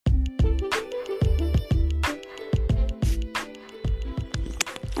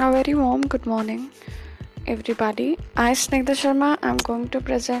A very warm good morning, everybody. I, Snigdha Sharma, am going to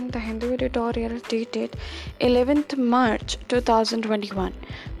present the Hindu editorial dated 11th March 2021.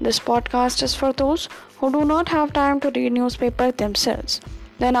 This podcast is for those who do not have time to read newspaper themselves.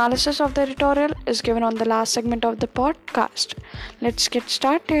 The analysis of the editorial is given on the last segment of the podcast. Let's get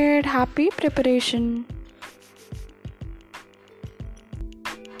started. Happy preparation.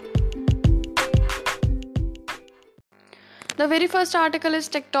 The very first article is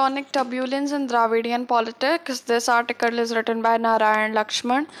Tectonic Turbulence in Dravidian Politics. This article is written by Narayan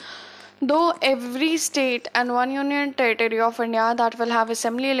Lakshman. Though every state and one union territory of India that will have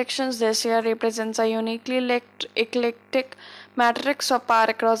assembly elections this year represents a uniquely eclectic matrix of power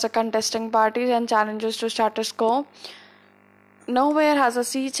across the contesting parties and challenges to status quo, nowhere has a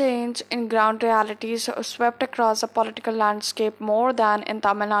sea change in ground realities swept across the political landscape more than in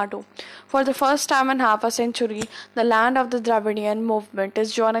Tamil Nadu. For the first time in half a century, the land of the Dravidian movement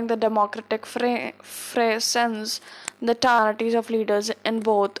is joining the democratic frescence. The parties of leaders in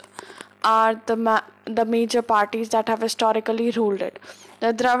both are the major parties that have historically ruled it.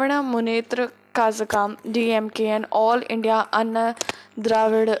 The Dravida Munnetra Kazhagam DMK and All India Anna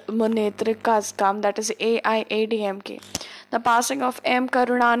Dravid Munnetra Kazhagam, that is AIADMK. The passing of M.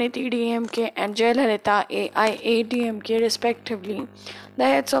 Karunanidhi DMK and Jayalalitha AIADMK respectively, the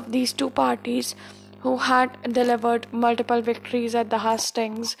heads of these two parties who had delivered multiple victories at the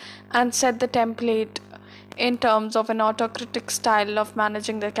hustings and set the template in terms of an autocratic style of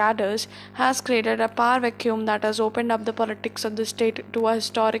managing the cadres, has created a power vacuum that has opened up the politics of the state to a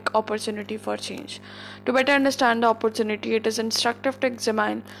historic opportunity for change. To better understand the opportunity, it is instructive to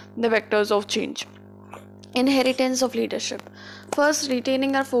examine the vectors of change. Inheritance of leadership. First,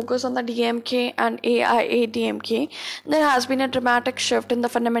 retaining our focus on the DMK and AIADMK, there has been a dramatic shift in the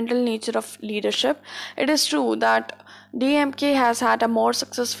fundamental nature of leadership. It is true that DMK has had a more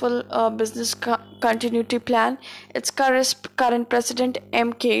successful business continuity plan. Its current president,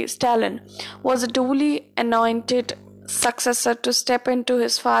 M.K. Stalin, was a duly anointed successor to step into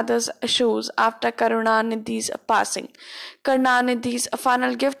his father's shoes after Karunanidhi's passing. Karunanidhi's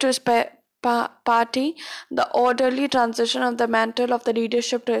final gift to his party, the orderly transition of the mantle of the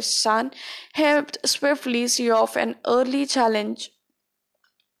leadership to his son, helped swiftly see off an early challenges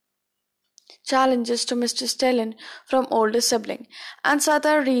to Mr. Stalin from older sibling and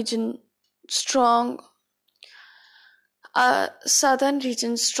southern region strongman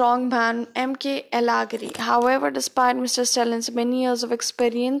M.K. Elagiri. However, despite Mr. Stalin's many years of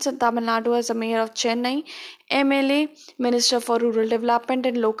experience in Tamil Nadu as a mayor of Chennai, MLA, Minister for Rural Development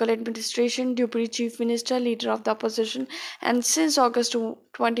and Local Administration, Deputy Chief Minister, Leader of the Opposition, and since August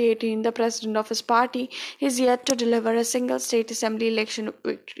 2018, the President of his party, is yet to deliver a single state assembly election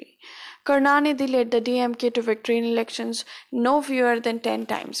victory. Karunanidhi led the DMK to victory in elections no fewer than 10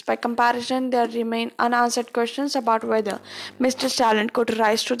 times. By comparison, there remain unanswered questions about whether Mr. Stalin could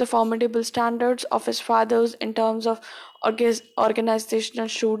rise to the formidable standards of his fathers in terms of organizational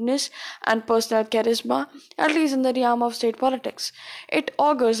shrewdness and personal charisma, at least in the realm of state politics. It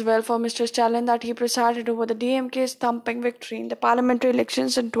augurs well for Mr. Stalin that he presided over the DMK's thumping victory in the parliamentary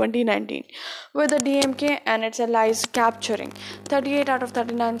elections in 2019, with the DMK and its allies capturing 38 out of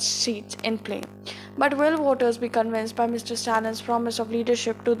 39 seats in play. But will voters be convinced by Mr. Stalin's promise of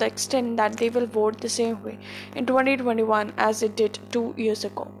leadership to the extent that they will vote the same way in 2021 as they did 2 years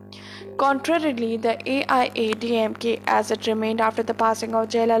ago? Contrarily, the AIADMK, as it remained after the passing of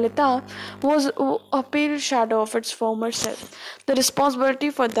Jayalalitha, was a pale shadow of its former self. The responsibility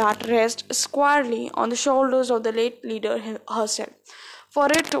for that rests squarely on the shoulders of the late leader herself. For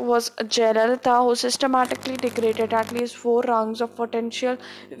it was Jayalalitha who systematically degraded at least 4 rungs of potential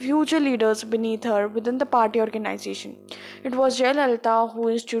future leaders beneath her within the party organization. It was Jayalalitha who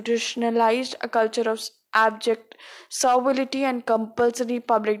institutionalized a culture of abject servility and compulsory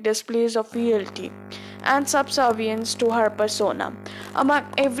public displays of fealty and subservience to her persona. Among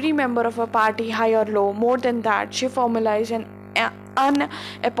every member of a party, high or low, more than that, she formalized an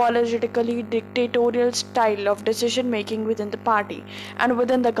unapologetically dictatorial style of decision making within the party and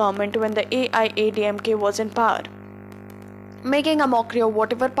within the government when the AIADMK was in power, making a mockery of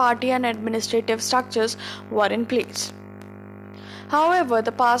whatever party and administrative structures were in place. However,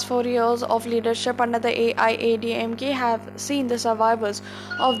 the past 4 years of leadership under the AIADMK have seen the survivors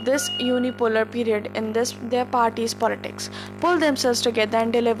of this unipolar period in their party's politics pull themselves together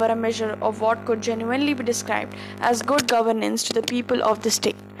and deliver a measure of what could genuinely be described as good governance to the people of the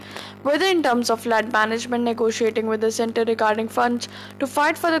state. whether in terms of flood management, negotiating with the center regarding funds to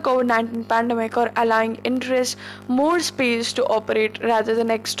fight for the COVID-19 pandemic, or allowing interests more space to operate rather than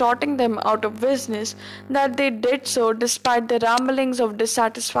extorting them out of business, that they did so despite the rumblings of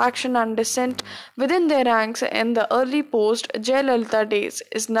dissatisfaction and dissent within their ranks in the early post-Jayalalitha days,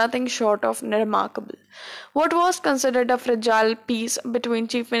 is nothing short of remarkable. What was considered a fragile peace between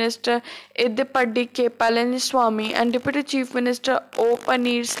Chief Minister Edeppadi K. Palaniswamy and Deputy Chief Minister O.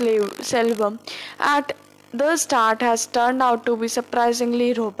 Selvam at the start has turned out to be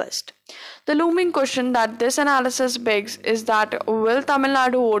surprisingly robust. The looming question that this analysis begs is that will Tamil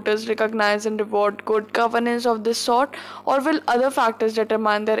Nadu voters recognize and reward good governance of this sort, or will other factors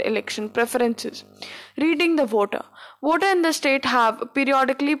determine their election preferences? Reading the voter. Voters in the state have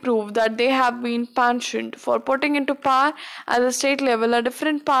periodically proved that they have been pensioned for putting into power at the state level a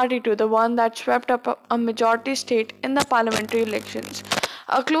different party to the one that swept up a majority state in the parliamentary elections.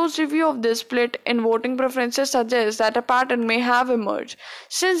 A close review of this split in voting preferences suggests that a pattern may have emerged.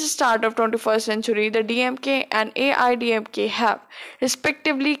 Since the start of 21st century, the DMK and AIDMK have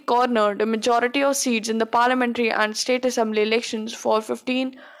respectively cornered a majority of seats in the parliamentary and state assembly elections for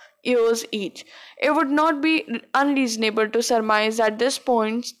 15 years each. It would not be unreasonable to surmise that this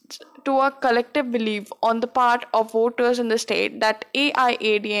points to a collective belief on the part of voters in the state that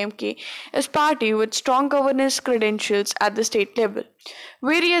AIADMK is party with strong governance credentials at the state level,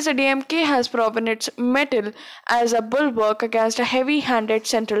 whereas the DMK has proven its mettle as a bulwark against a heavy-handed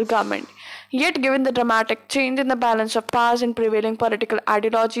central government. Yet, given the dramatic change in the balance of powers in prevailing political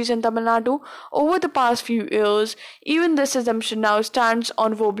ideologies in Tamil Nadu over the past few years, even this assumption now stands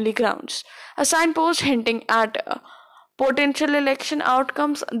on wobbly grounds. A signpost hinting at potential election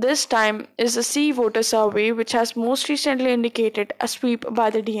outcomes this time is the C voter survey, which has most recently indicated a sweep by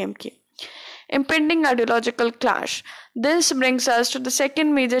the DMK. Impending ideological clash. This brings us to the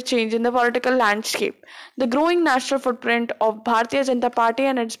second major change in the political landscape, the growing national footprint of Bharatiya Janata Party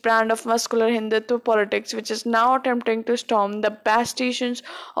and its brand of muscular Hindutva politics, which is now attempting to storm the bastions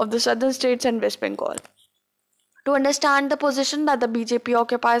of the southern states and West Bengal. To understand the position that the BJP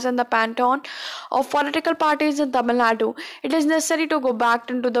occupies in the pantheon of political parties in Tamil Nadu, it is necessary to go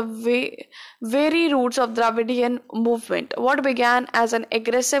back into the very roots of Dravidian movement. What began as an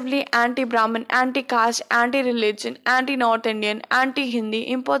aggressively anti-Brahmin, anti-caste, anti-religion, anti-North Indian, anti-Hindi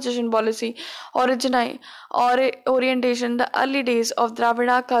imposition policy orientation in the early days of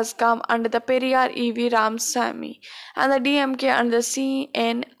Dravida Kazhagam under the Periyar E.V. Ramasamy and the DMK under the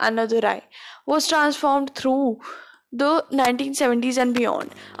C.N. Annadurai was transformed through the 1970s and beyond,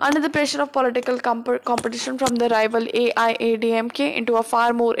 under the pressure of political competition from the rival AIADMK into a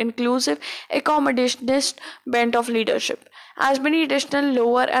far more inclusive, accommodationist bent of leadership. As many additional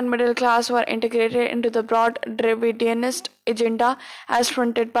lower and middle class were integrated into the broad Dravidianist agenda as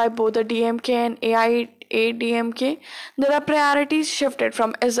fronted by both the DMK and AIADMK, their priorities shifted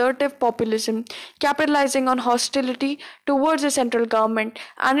from assertive populism, capitalizing on hostility towards the central government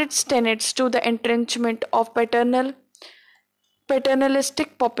and its tenets, to the entrenchment of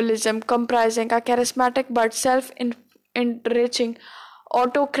paternalistic populism comprising a charismatic but self-enriching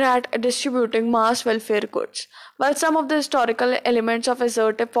autocrat distributing mass welfare goods. While some of the historical elements of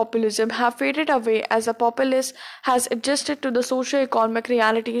assertive populism have faded away as the populace has adjusted to the socio-economic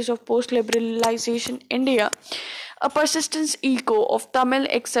realities of post-liberalization India, a persistent echo of Tamil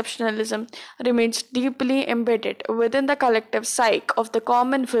exceptionalism remains deeply embedded within the collective psyche of the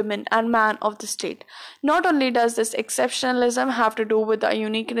common women and man of the state. Not only does this exceptionalism have to do with the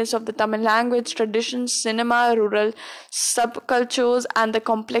uniqueness of the Tamil language, traditions, cinema, rural subcultures, and the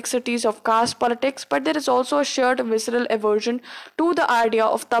complexities of caste politics, but there is also a shared visceral aversion to the idea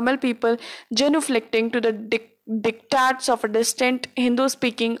of Tamil people genuflecting to the diktats of a distant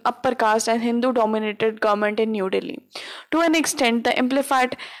Hindu-speaking upper caste and Hindu-dominated government in New Delhi. To an extent, the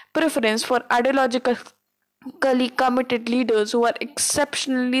amplified preference for ideologically committed leaders who are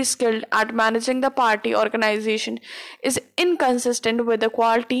exceptionally skilled at managing the party organization is inconsistent with the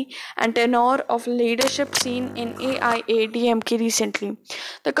quality and tenor of leadership seen in AIADMK recently.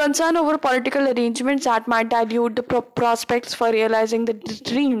 The concern over political arrangements that might dilute the prospects for realizing the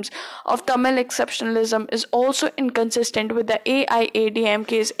dreams of Tamil exceptionalism is also inconsistent with the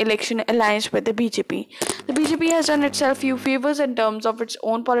AIADMK's election alliance with the BJP. The BJP has done itself few favors in terms of its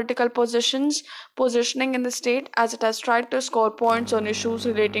own political positioning in the the state as it has tried to score points on issues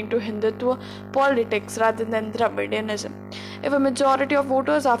relating to Hindutva politics rather than Dravidianism. If a majority of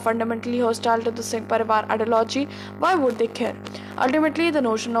voters are fundamentally hostile to the Singh Parivar ideology, why would they care? Ultimately, the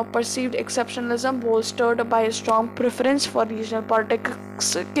notion of perceived exceptionalism, bolstered by a strong preference for regional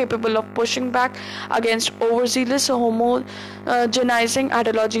politics capable of pushing back against overzealous homogenizing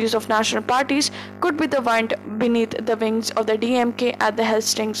ideologies of national parties, could be the wind beneath the wings of the DMK at the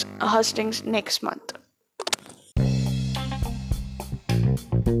hustings next month.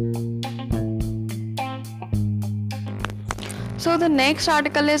 So the next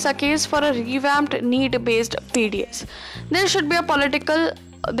article is a case for a revamped need-based PDS. There should be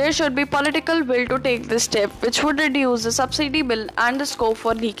political will to take this step, which would reduce the subsidy bill and the scope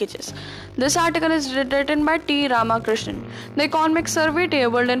for leakages. This article is written by T. Ramakrishnan. The Economic Survey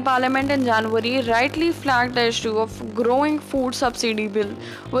tabled in Parliament in January rightly flagged the issue of growing food subsidy bill,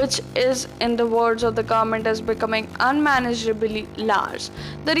 which is, in the words of the government, is becoming unmanageably large.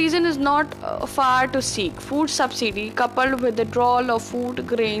 The reason is not far to seek. Food subsidy, coupled with the withdrawal of food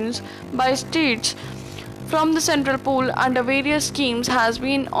grains by states from the central pool under various schemes, has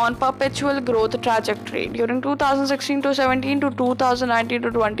been on perpetual growth trajectory. During 2016 to 17 to 2019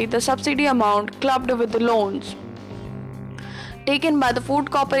 to 20, the subsidy amount clubbed with the loans taken by the Food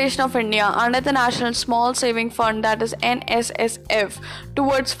Corporation of India under the National Small Saving Fund, that is NSSF,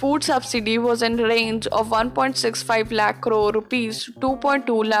 towards food subsidy was in range of 1.65 lakh crore rupees to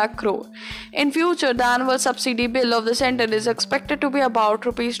 2.2 lakh crore. In future, the annual subsidy bill of the centre is expected to be about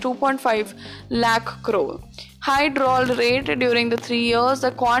rupees 2.5 lakh crore. High drawal rate during the 3 years,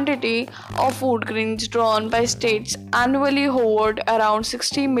 the quantity of food grains drawn by states annually hovered around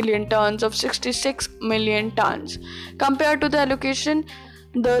 60 million tons of 66 million tons. Compared to the allocation,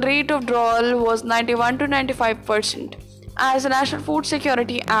 the rate of drawal was 91 to 95%. As the National Food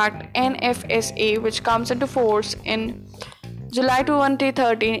Security Act (NFSA), which comes into force in July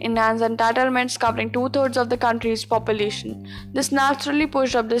 2013, enhanced entitlements covering 2/3 of the country's population. This naturally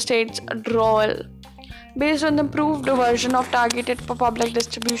pushed up the state's drawal. Based on the improved version of targeted public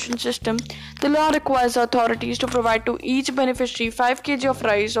distribution system, the law requires authorities to provide to each beneficiary 5 kg of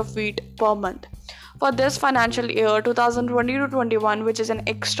rice or wheat per month. For this financial year 2020-21, which is an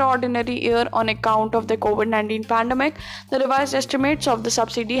extraordinary year on account of the COVID-19 pandemic, the revised estimates of the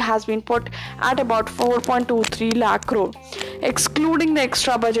subsidy has been put at about 4.23 lakh crore, excluding the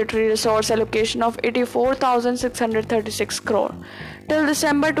extra budgetary resource allocation of 84,636 crore. Till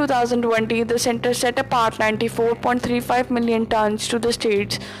December 2020, the centre set apart 94.35 million tons to the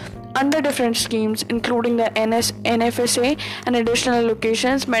states under different schemes, including the NFSA and additional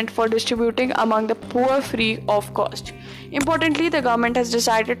allocations meant for distributing among the poor free of cost. Importantly, the government has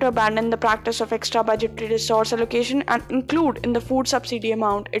decided to abandon the practice of extra budgetary resource allocation and include in the food subsidy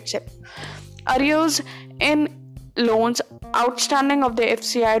amount itself arrears in loans outstanding of the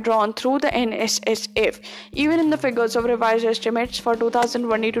FCI drawn through the NSSF. Even in the figures of revised estimates for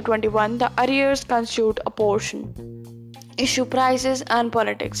 2020 to 21, the arrears constitute a portion. Issue prices and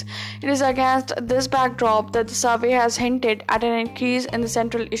politics. It is against this backdrop that the survey has hinted at an increase in the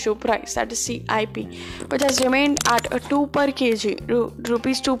central issue price, that is CIP, which has remained at rupees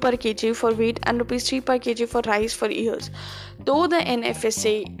 2 per kg for wheat and rupees 3 per kg for rice for years. Though the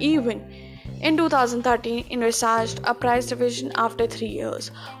NFSA even in 2013 envisaged a price revision after 3 years.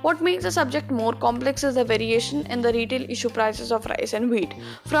 What makes the subject more complex is the variation in the retail issue prices of rice and wheat.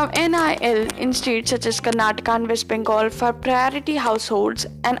 From NIL in states such as Karnataka and West Bengal for priority households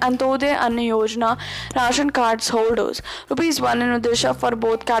and Antyodaya Anna Yojana ration cards holders, rupees 1 in Odisha for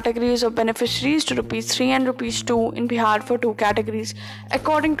both categories of beneficiaries to rupees 3 and rupees 2 in Bihar for 2 categories,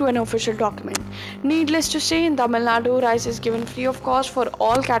 according to an official document. Needless to say, in Tamil Nadu, rice is given free of cost for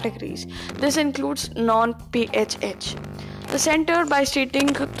all categories. This includes non-PHH. The centre, by stating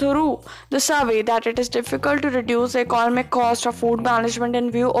through the survey that it is difficult to reduce the economic cost of food management in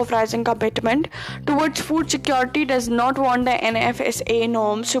view of rising commitment towards food security, does not want the NFSA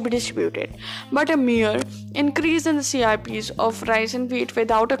norms to be distributed, but a mere increase in the CIPs of rice and wheat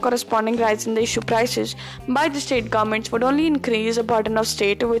without a corresponding rise in the issue prices by the state governments would only increase the burden of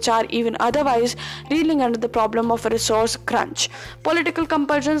state, which are even otherwise reeling under the problem of a resource crunch. Political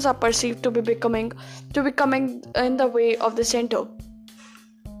compulsions are perceived to be becoming in the way of the centre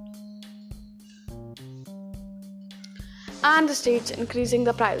and the states increasing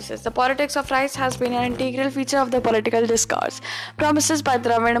the prices. The politics of rice has been an integral feature of the political discourse. Promises by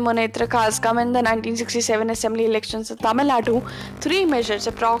Dravid Munnetra Kazhagam in the 1967 assembly elections in Tamil Nadu, 3 measures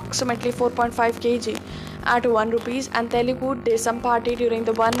approximately 4.5 kg at 1 rupees, and Telugu Desam Party during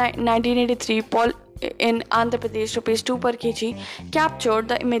the 1983 in Andhra Pradesh rupees 2 per kg captured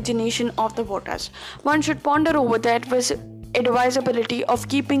the imagination of the voters. One should ponder over the advisability of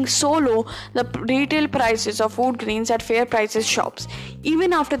keeping so low the retail prices of food grains at fair prices shops.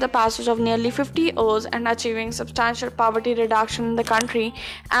 Even after the passage of nearly 50 years and achieving substantial poverty reduction in the country,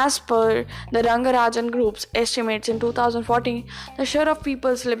 as per the Rangarajan Group's estimates in 2014, the share of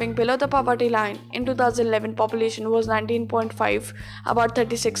peoples living below the poverty line in 2011 population was 19.5, about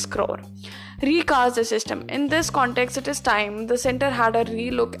 36 crore. Recast the system. In this context, it is time the center had a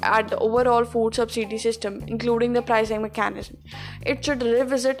relook at the overall food subsidy system, including the pricing mechanism. It should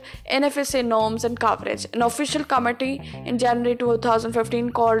revisit NFSA norms and coverage. An official committee in January 2015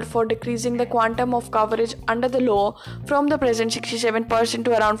 called for decreasing the quantum of coverage under the law from the present 67%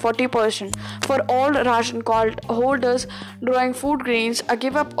 to around 40% for all ration card holders drawing food grains. A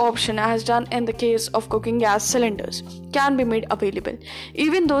give-up option, as done in the case of cooking gas cylinders, can be made available.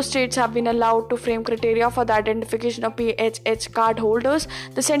 Even though states have been allowed to frame criteria for the identification of PHH card holders,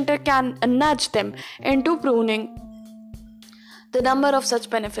 the center can nudge them into pruning the number of such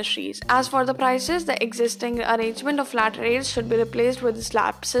beneficiaries. As for the prices, the existing arrangement of flat rates should be replaced with a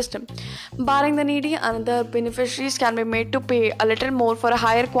slab system. Barring the needy, other beneficiaries can be made to pay a little more for a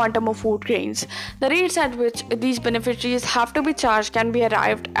higher quantum of food grains. The rates at which these beneficiaries have to be charged can be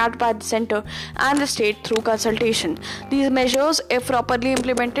arrived at by the center and the state through consultation. These measures, if properly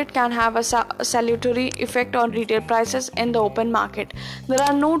implemented, can have a salutary effect on retail prices in the open market. There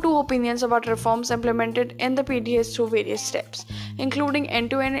are no two opinions about reforms implemented in the PDS through various steps, including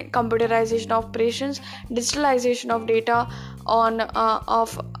end-to-end computerization of operations, digitalization of data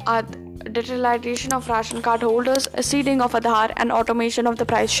digitalization of ration card holders, seeding of Aadhaar, and automation of the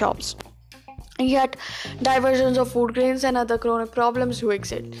price shops. Yet, diversions of food grains and other chronic problems do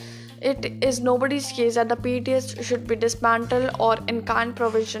exist. It is nobody's case that the PTS should be dismantled or in-kind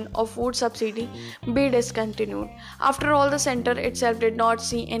provision of food subsidy be discontinued. After all, the center itself did not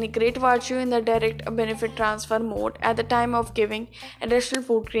see any great virtue in the direct benefit transfer mode at the time of giving additional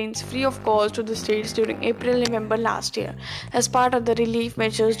food grains free of cost to the states during April-November last year as part of the relief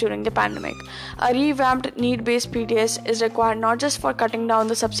measures during the pandemic. A revamped need-based PTS is required not just for cutting down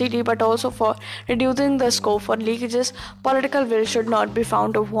the subsidy but also for reducing the scope for leakages. Political will should not be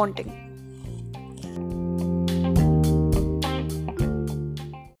found of wanting.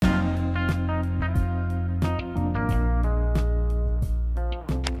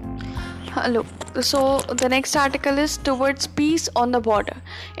 Hello. So the next article is Towards Peace on the Border.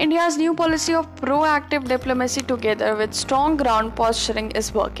 India's new policy of proactive diplomacy together with strong ground posturing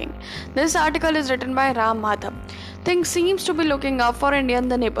is working. This article is written by Ram Madhav. Things seems to be looking up for India in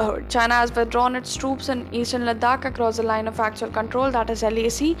the neighborhood. China has withdrawn its troops in eastern Ladakh across the line of actual control, that is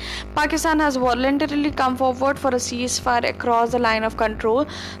LAC. Pakistan has voluntarily come forward for a ceasefire across the line of control.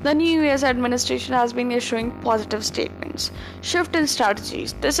 The new US administration has been issuing positive statements. Shift in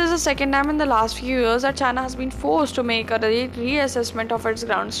strategies. This is the second time in the last few years that China has been forced to make a reassessment of its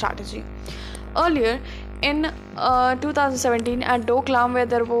ground strategy. Earlier, in 2017 at Doklam, where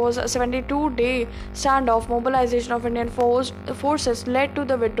there was a 72-day standoff, mobilization of Indian forces led to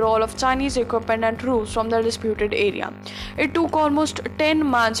the withdrawal of Chinese equipment and troops from the disputed area. It took almost 10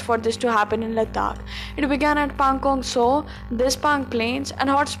 months for this to happen in Ladakh. It began at Pangong So, Dispang Plains and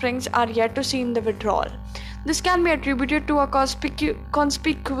Hot Springs are yet to see in the withdrawal. This can be attributed to a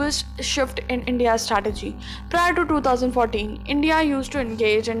conspicuous shift in India's strategy. Prior to 2014, India used to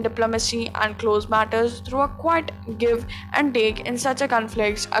engage in diplomacy and close matters through a quiet give and take in such a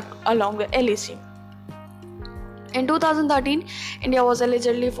conflicts along the LAC. In 2013, India was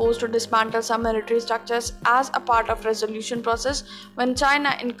allegedly forced to dismantle some military structures as a part of resolution process when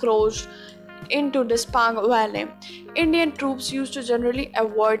China encroached into Dispang Valley. Indian troops used to generally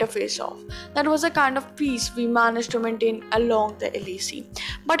avoid a face-off. That was a kind of peace we managed to maintain along the LAC.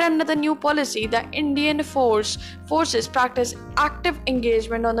 But under the new policy, the Indian forces practice active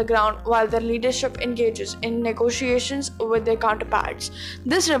engagement on the ground while their leadership engages in negotiations with their counterparts.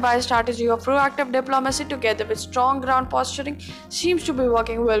 This revised strategy of proactive diplomacy together with strong ground posturing seems to be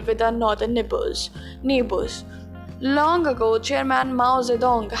working well with our northern neighbors. Long ago, Chairman Mao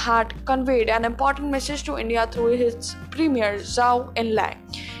Zedong had conveyed an important message to India through his premier Zhou Enlai.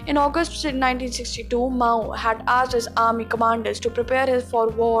 In August 1962, Mao had asked his army commanders to prepare for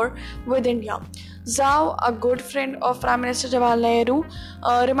war with India. Zhao, a good friend of Prime Minister Jawaharlal Nehru,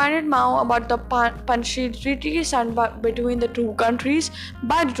 reminded Mao about the Panjshir Treaty signed between the two countries,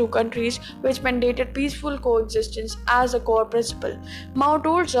 which mandated peaceful coexistence as a core principle. Mao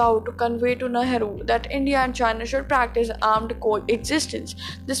told Zhao to convey to Nehru that India and China should practice armed coexistence.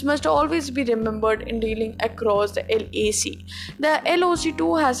 This must always be remembered in dealing across the LAC. The LOC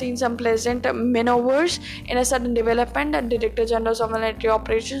too has seen some pleasant maneuvers. In a sudden development, the Director General of Military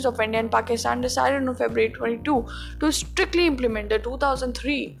Operations of India and Pakistan decided on February 22 to strictly implement the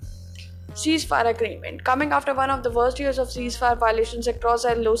 2003 ceasefire agreement. Coming after one of the worst years of ceasefire violations across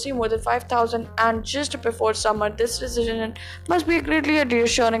LOC, more than 5,000, and just before summer, this decision must be greatly a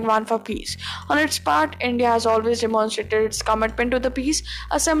reassuring one for peace. On its part, India has always demonstrated its commitment to the peace.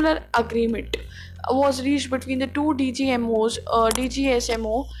 A similar agreement was reached between the two DGSMO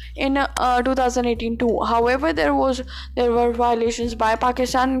in 2018 too. However, there were violations by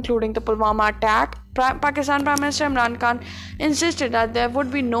Pakistan, including the Pulwama attack. Pakistan Prime Minister Imran Khan insisted that there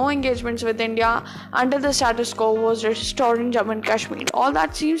would be no engagements with India until the status quo was restored in Jammu and Kashmir. All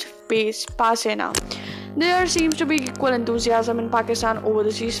that seems passe now. There seems to be equal enthusiasm in Pakistan over the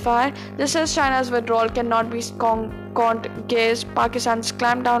ceasefire. This says China's withdrawal cannot be guessed. Pakistan's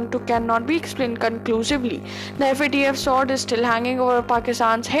clampdown cannot be explained conclusively. The FATF sword is still hanging over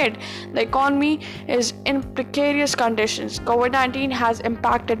Pakistan's head. The economy is in precarious conditions. COVID-19 has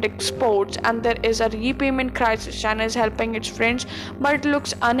impacted exports and there is a repayment crisis. China is helping its friends but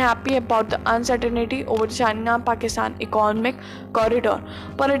looks unhappy about the uncertainty over China-Pakistan economic corridor.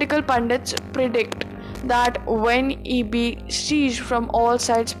 Political pundits predict that when EB sieged from all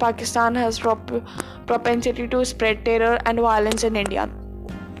sides, Pakistan has propensity to spread terror and violence in India.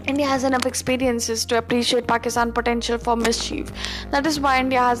 India has enough experiences to appreciate Pakistan's potential for mischief. That is why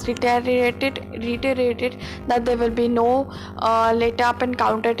India has reiterated that there will be no let-up in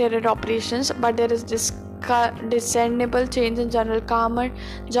counter-terror operations, but there is discernible change in General Qamar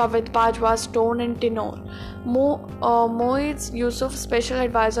Javed Bajwa's tone and tenor. Moeed Yusuf, Special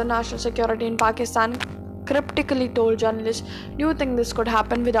Advisor National Security in Pakistan, cryptically told journalists, "Do you think this could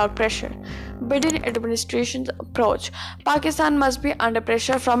happen without pressure?" Biden administration's approach. Pakistan must be under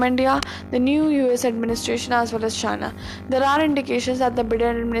pressure from India, the new US administration as well as China. There are indications that the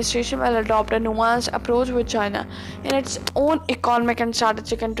Biden administration will adopt a nuanced approach with China. In its own economic and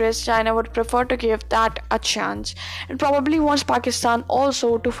strategic interests, China would prefer to give that a chance. It probably wants Pakistan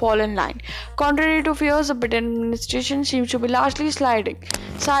also to fall in line. Contrary to fears, the Biden administration seems to be largely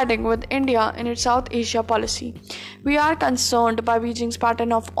siding with India in its South Asia policy. We are concerned by Beijing's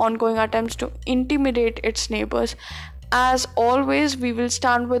pattern of ongoing attempts to intimidate its neighbors. As always, we will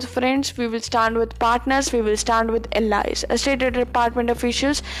stand with friends, we will stand with partners, we will stand with allies. A State Department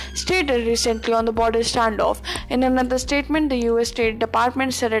official stated recently on the border standoff. In another statement, the US State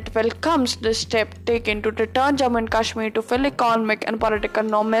Department said it welcomes the step taken to return Jammu and Kashmir to full economic and political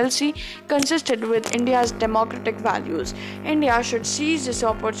normalcy consistent with India's democratic values. India should seize this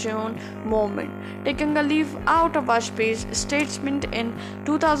opportune moment. Taking a leaf out of Vajpayee's statement in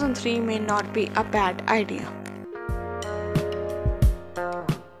 2003 may not be a bad idea.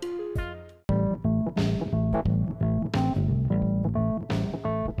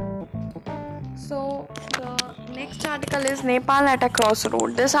 So the next article is Nepal at a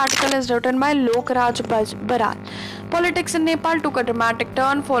crossroad. This article is written by Lokraj Baral. Politics in Nepal took a dramatic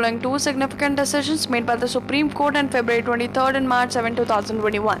turn following two significant decisions made by the Supreme Court on February 23rd and March 7,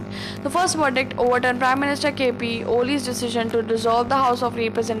 2021. The first verdict overturned Prime Minister KP Oli's decision to dissolve the House of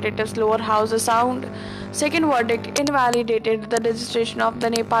Representatives lower house. The second verdict invalidated the registration of the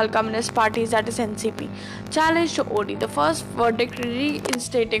Nepal Communist Party, that is NCP, challenge to Oli. The first verdict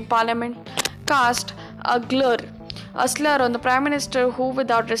reinstating Parliament cast a slur on the Prime Minister who,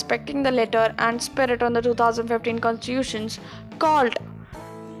 without respecting the letter and spirit on the 2015 constitutions,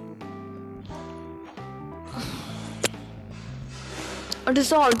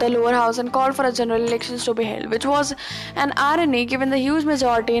 dissolved the lower house and called for a general elections to be held, which was an irony given the huge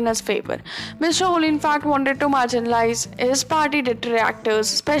majority in his favor. Mr. Oli in fact wanted to marginalize his party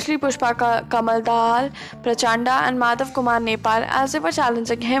detractors, especially Pushpa Kamal Dahal Prachanda and Madhav Kumar Nepal, as they were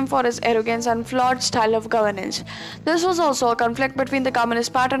challenging him for his arrogance and flawed style of governance. This was also a conflict between the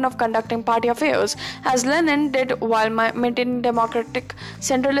communist pattern of conducting party affairs, as Lenin did, while maintaining democratic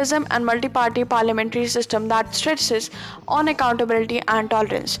centralism and multi-party parliamentary system that stresses on accountability and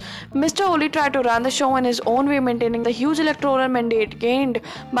tolerance. Mr. Oli tried to run the show in his own way, maintaining the huge electoral mandate gained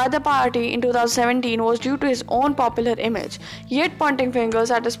by the party in 2017 was due to his own popular image, yet pointing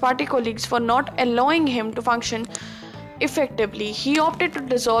fingers at his party colleagues for not allowing him to function effectively. He opted to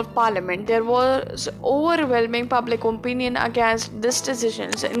dissolve parliament. There was overwhelming public opinion against this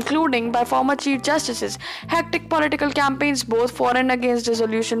decision, including by former chief justices. Hectic political campaigns, both for and against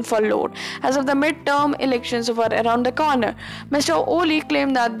dissolution, followed. As of the mid-term elections were around the corner, Mr. Oli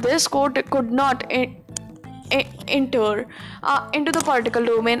claimed that this court could not enter into the political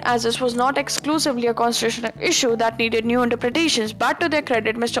domain, as this was not exclusively a constitutional issue that needed new interpretations. But to their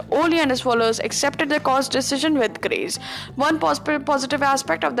credit, Mr. Oli and his followers accepted the court's decision with grace. One positive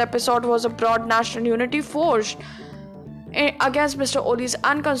aspect of the episode was a broad national unity forged against Mr. Oli's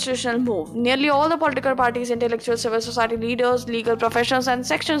unconstitutional move. Nearly all the political parties, intellectuals, civil society leaders, legal professionals, and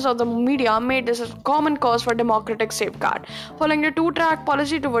sections of the media made this a common cause for democratic safeguard. Following a two-track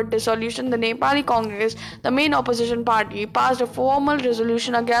policy toward dissolution, the Nepali Congress, the main opposition party, passed a formal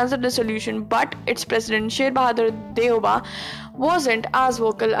resolution against the dissolution, but its president Sher Bahadur Deoba wasn't as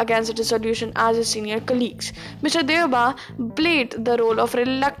vocal against the dissolution as his senior colleagues. Mr. Deoba played the role of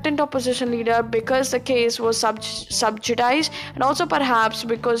reluctant opposition leader because the case was subjudiced, and also perhaps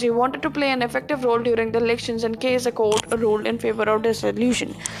because he wanted to play an effective role during the elections in case the court ruled in favor of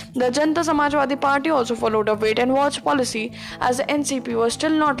dissolution. The Janata Samajwadi Party also followed a wait-and-watch policy, as the NCP was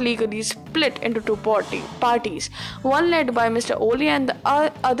still not legally split into two parties, one led by Mr. Oli and the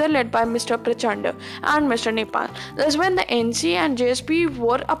other led by Mr. Prachanda and Mr. Nepal. Thus, when the NC and JSP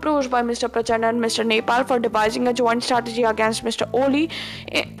were approached by Mr. Prachanda and Mr. Nepal for devising a joint strategy against Mr. Oli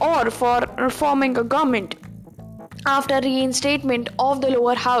or for forming a government, after reinstatement of the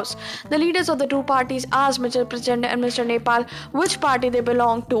lower house, the leaders of the two parties asked Mr. Prachanda and Mr. Nepal which party they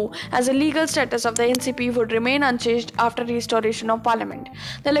belonged to, as the legal status of the NCP would remain unchanged after restoration of parliament.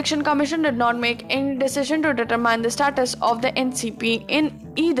 The Election Commission did not make any decision to determine the status of the NCP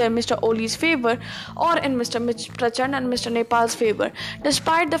in either Mr. Oli's favor or in Mr. Prachanda and Mr. Nepal's favor,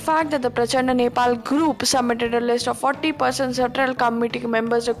 despite the fact that the Prachanda Nepal group submitted a list of 40% central committee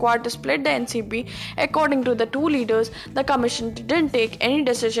members required to split the NCP. According to the two leaders, the commission didn't take any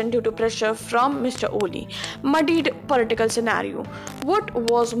decision due to pressure from Mr. Oli. Muddied political scenario. What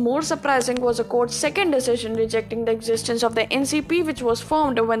was more surprising was the court's second decision rejecting the existence of the NCP, which was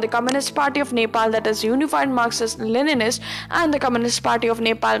formed when the Communist Party of Nepal, that is Unified Marxist-Leninist, and the Communist Party of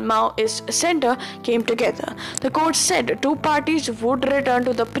Nepal Maoist Center came together. The court said two parties would return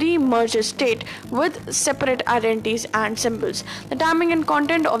to the pre-merger state with separate identities and symbols. The timing and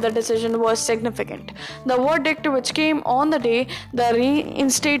content of the decision was significant. The verdict, which came on the day the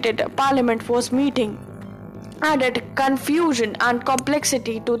reinstated parliament was meeting, added confusion and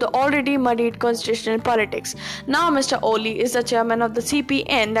complexity to the already muddied constitutional politics. Now Mr. Oli is the chairman of the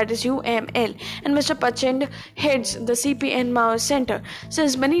CPN, that is UML, and Mr. Pachand heads the CPN Maoist Center.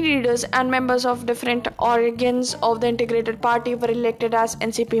 Since many leaders and members of different organs of the integrated party were elected as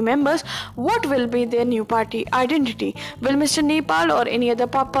NCP members, what will be their new party identity? Will Mr. Nepal or any other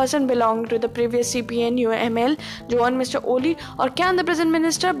person belonging to the previous CPN UML join Mr. Oli, or can the present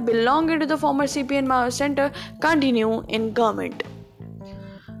minister belonging to the former CPN Maoist Center continue in government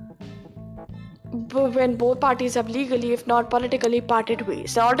when both parties have legally, if not politically, parted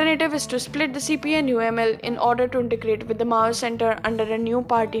ways? The alternative is to split the CP and UML in order to integrate with the Maoist Center under a new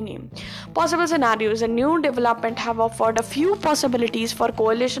party name. Possible scenarios. A new development have offered a few possibilities for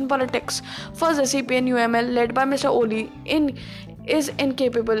coalition politics. First, the CP and UML, led by Mr. Oli, is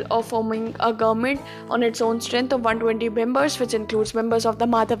incapable of forming a government on its own strength of 120 members, which includes members of the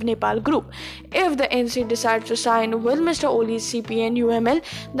Madhav Nepal group. If the NC decides to sign with Mr. Oli's CPN UML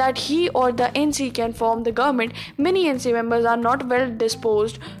that he or the NC can form the government, many NC members are not well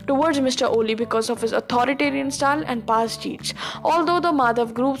disposed towards Mr. Oli because of his authoritarian style and past deeds. Although the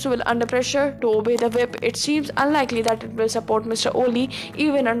Madhav groups will under pressure to obey the whip, it seems unlikely that it will support Mr. Oli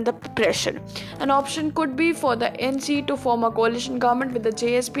even under pressure. An option could be for the NC to form a coalition government with the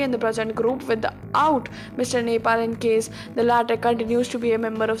JSP and the present group without Mr. Nepal in case the latter continues to be a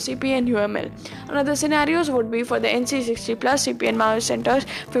member of CP and UML. Another scenarios would be for the NC 60 plus, CPN Maoist Centers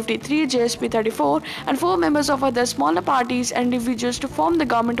 53, JSP 34 and 4 members of other smaller parties and individuals to form the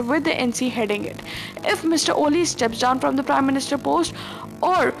government with the NC heading it. If Mr. Oli steps down from the Prime Minister post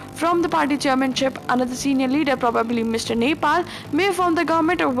or from the party chairmanship, another senior leader, probably Mr. Nepal, may form the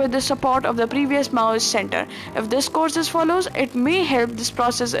government with the support of the previous Maoist Center. If this course follows, it may help this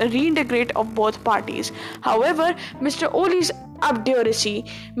process reintegrate of both parties. However, Mr. Oli's obduracy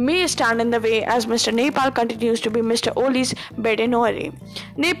may stand in the way as Mr. Nepal continues to be Mr. Oli's bed in Ore.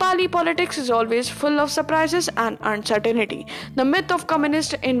 Nepali politics is always full of surprises and uncertainty. The myth of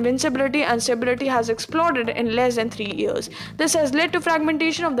communist invincibility and stability has exploded in less than 3 years. This has led to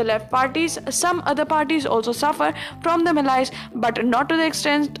fragmentation of the left parties. Some other parties also suffer from the malaise, but not to the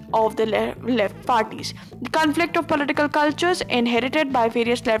extent of the left parties. The conflict of political cultures inherited by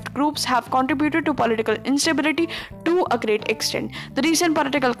various left groups have contributed to political instability to a great extent. The recent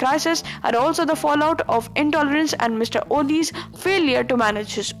political crises are also the fallout of intolerance and Mr. Oli's failure to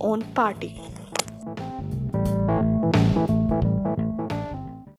manage his own party.